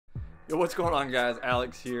Yo, what's going on, guys?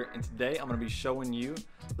 Alex here, and today I'm going to be showing you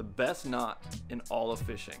the best knot in all of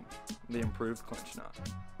fishing, the improved clinch knot.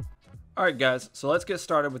 Alright guys, so let's get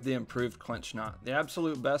started with the improved clinch knot. The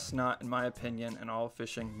absolute best knot in my opinion in all of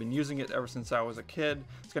fishing. Been using it ever since I was a kid.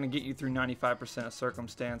 It's going to get you through 95% of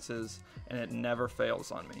circumstances, and it never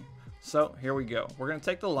fails on me. So here we go. We're going to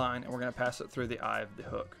take the line and we're going to pass it through the eye of the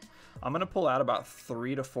hook. I'm going to pull out about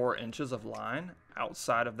 3 to 4 inches of line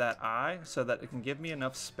outside of that eye so that it can give me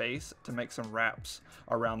enough space to make some wraps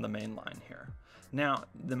around the main line here. Now,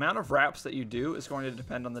 the amount of wraps that you do is going to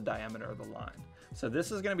depend on the diameter of the line. So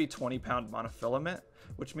this is going to be 20-pound monofilament,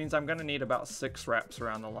 which means I'm going to need about 6 wraps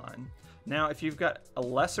around the line. Now, if you've got a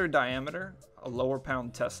lesser diameter, a lower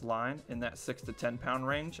pound test line in that 6 to 10 pound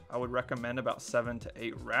range, I would recommend about 7 to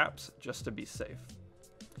 8 wraps just to be safe.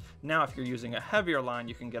 Now, if you're using a heavier line,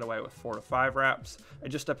 you can get away with 4 to 5 wraps. It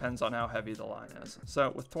just depends on how heavy the line is.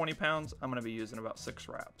 So with 20 pounds, I'm going to be using about 6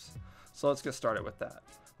 wraps. So let's get started with that.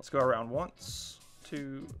 Let's go around 1,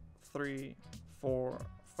 2, 3, 4,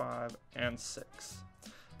 5, and 6.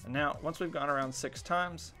 And now, once we've gone around 6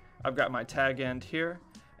 times, I've got my tag end here.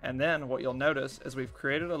 And then what you'll notice is we've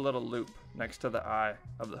created a little loop next to the eye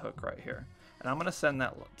of the hook right here. And I'm going to send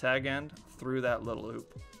that tag end through that little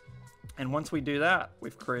loop. And once we do that,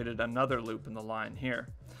 we've created another loop in the line here.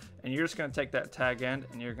 And you're just going to take that tag end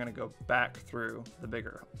and you're going to go back through the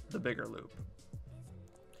bigger loop.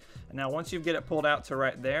 And now once you get it pulled out to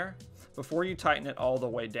right there, before you tighten it all the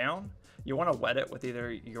way down, you want to wet it with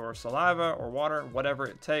either your saliva or water, whatever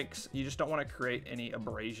it takes. You just don't want to create any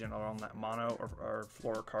abrasion on that mono or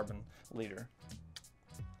fluorocarbon leader.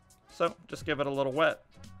 So just give it a little wet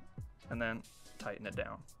and then tighten it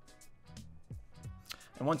down.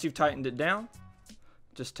 And once you've tightened it down,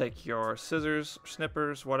 just take your scissors,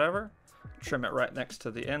 snippers, whatever, trim it right next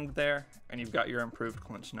to the end there, and you've got your improved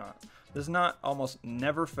clinch knot. This knot almost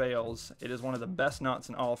never fails. It is one of the best knots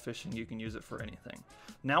in all fishing. You can use it for anything.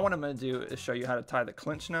 Now what I'm going to do is show you how to tie the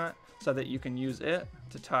clinch knot so that you can use it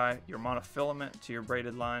to tie your monofilament to your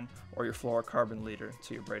braided line or your fluorocarbon leader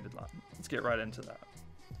to your braided line. Let's get right into that.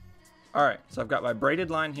 Alright, so I've got my braided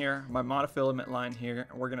line here, my monofilament line here,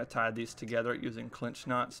 and we're going to tie these together using clinch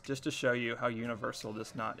knots just to show you how universal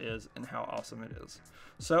this knot is and how awesome it is.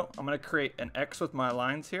 So I'm going to create an X with my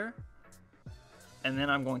lines here, and then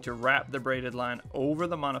I'm going to wrap the braided line over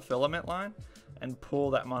the monofilament line and pull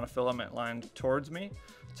that monofilament line towards me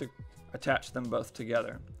to attach them both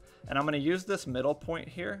together. And I'm going to use this middle point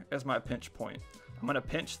here as my pinch point. I'm going to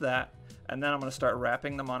pinch that, and then I'm going to start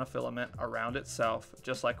wrapping the monofilament around itself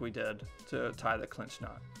just like we did to tie the clinch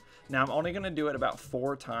knot. Now I'm only going to do it about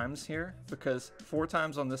 4 times here because 4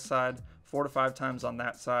 times on this side, 4 to 5 times on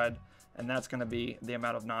that side, and that's going to be the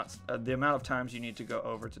amount of knots, the amount of times you need to go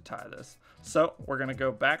over to tie this. So we're going to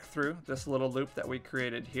go back through this little loop that we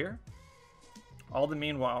created here. All the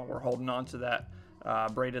meanwhile, we're holding on to that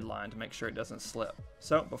braided line to make sure it doesn't slip.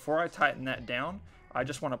 So before I tighten that down, I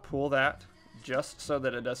just want to pull that just so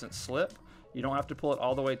that it doesn't slip. You don't have to pull it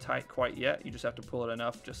all the way tight quite yet. You just have to pull it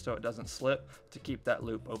enough just so it doesn't slip to keep that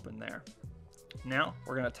loop open there. Now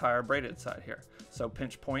we're going to tie our braided side here. So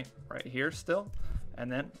pinch point right here still,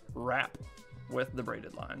 and then wrap with the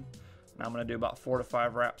braided line. Now I'm going to do about 4 to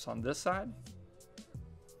 5 wraps on this side.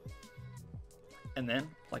 And then,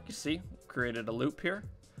 like you see, created a loop here.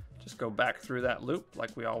 Just go back through that loop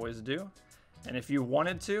like we always do. And if you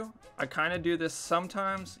wanted to, I kind of do this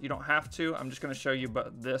sometimes. You don't have to. I'm just going to show you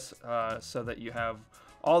this so that you have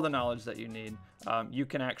all the knowledge that you need. You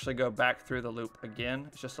can actually go back through the loop again.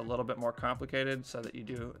 It's just a little bit more complicated so that you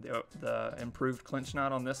do the improved clinch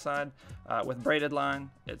knot on this side. With braided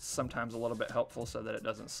line, it's sometimes a little bit helpful so that it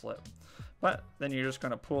doesn't slip. But then you're just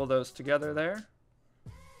going to pull those together there.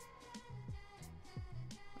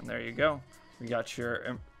 And there you go. We got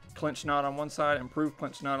your clinch knot on one side, improved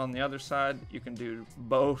clinch knot on the other side. You can do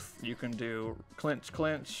both. You can do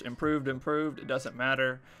clinch, improved. It doesn't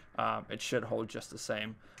matter. It should hold just the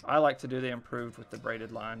same. I like to do the improved with the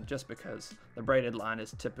braided line just because the braided line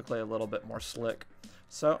is typically a little bit more slick.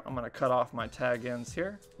 So I'm going to cut off my tag ends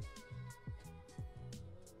here.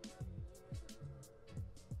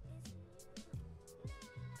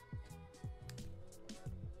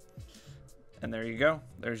 And there you go.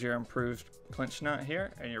 There's your improved clinch knot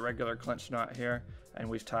here and your regular clinch knot here, and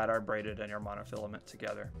we've tied our braided and your monofilament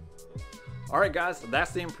together. Alright guys,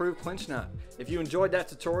 that's the improved clinch knot. If you enjoyed that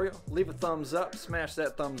tutorial, leave a thumbs up, smash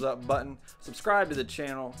that thumbs up button, subscribe to the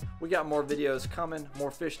channel. We got more videos coming,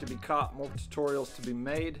 more fish to be caught, more tutorials to be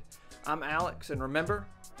made. I'm Alex, and remember,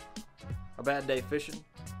 a bad day fishing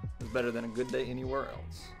is better than a good day anywhere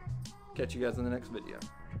else. Catch you guys in the next video.